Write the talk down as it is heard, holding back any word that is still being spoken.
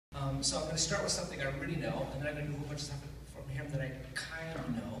So I'm going to start with something I really know, and then I'm going to do a whole bunch of stuff from him that I kind of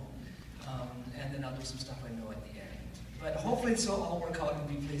know, and then I'll do some stuff I know at the end. But hopefully this will all work out and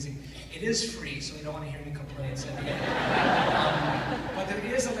be pleasing. It is free, so you don't want to hear any complaints at the end. But there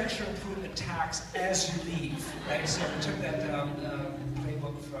is a lecture improvement tax as you leave, right? So we took that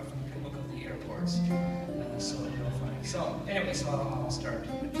playbook from the playbook of the airports, so you'll find. So anyway, so I'll start.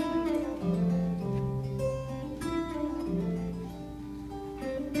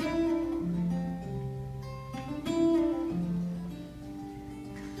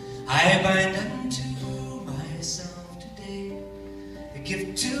 I bind unto myself today the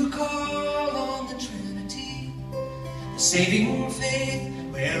gift to call on the Trinity, the saving faith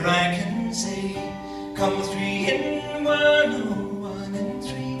where I can say, come 3 in 1, oh 1 in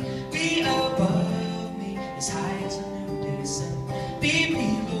 3, be above me as high as a noonday sun, be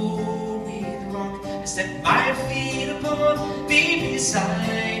below me the rock I set my feet upon, be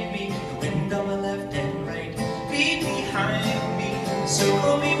beside me the wind on my left and right, be behind me,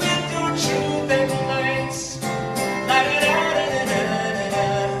 circle me with truth and lights. La da da da da da da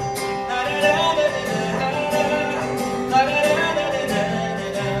da da da da da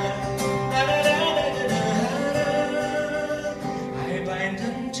da da. I bind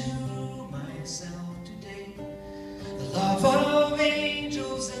unto myself today the love of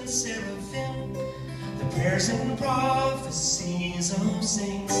angels and seraphim, the prayers and prophecies of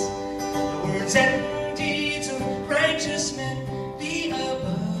saints, the words and deeds of righteous men, be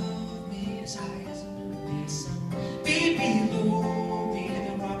above as high as a noonday sun, be below me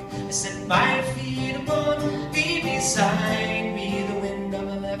the rock I set my feet upon, be beside me the wind on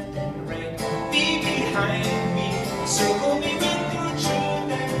my left and right, be behind me, circle me with your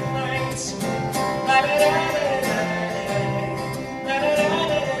truth and lights. La da da da da da da da da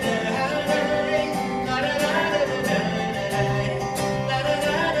da la da da da da da da da.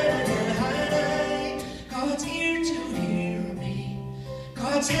 God's ear to hear me,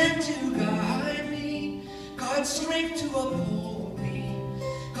 God's hand to guide me, God's strength to uphold me,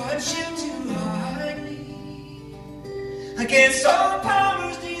 God's shield to hide me against all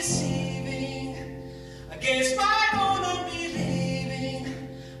powers deceiving, against my own unbelieving,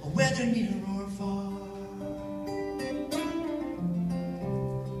 whether near or far.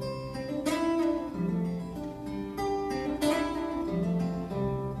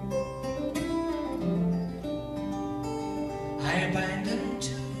 I bind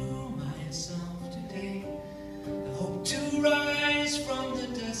unto myself today the hope to rise from the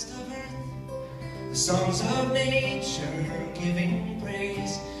dust of earth, the songs of nature giving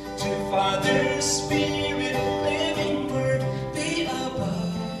praise to Father, Spirit, living Word, be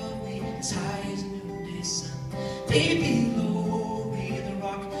above me as high as noonday sun, be below me the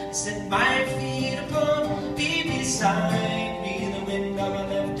rock I set my feet upon, be beside me the wind on my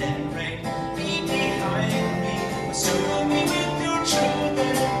left and right, be behind me, circle me with your truth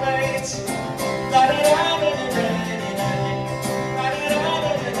and lights. La da da da da da da, la da da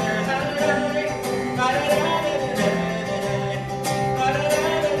da da da da, la da da da da da da, la da da da da da, la da da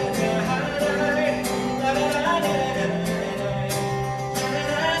da da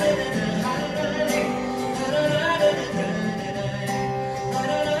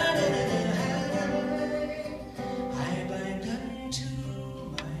I bind unto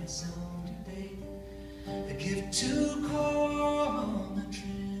myself today the gift to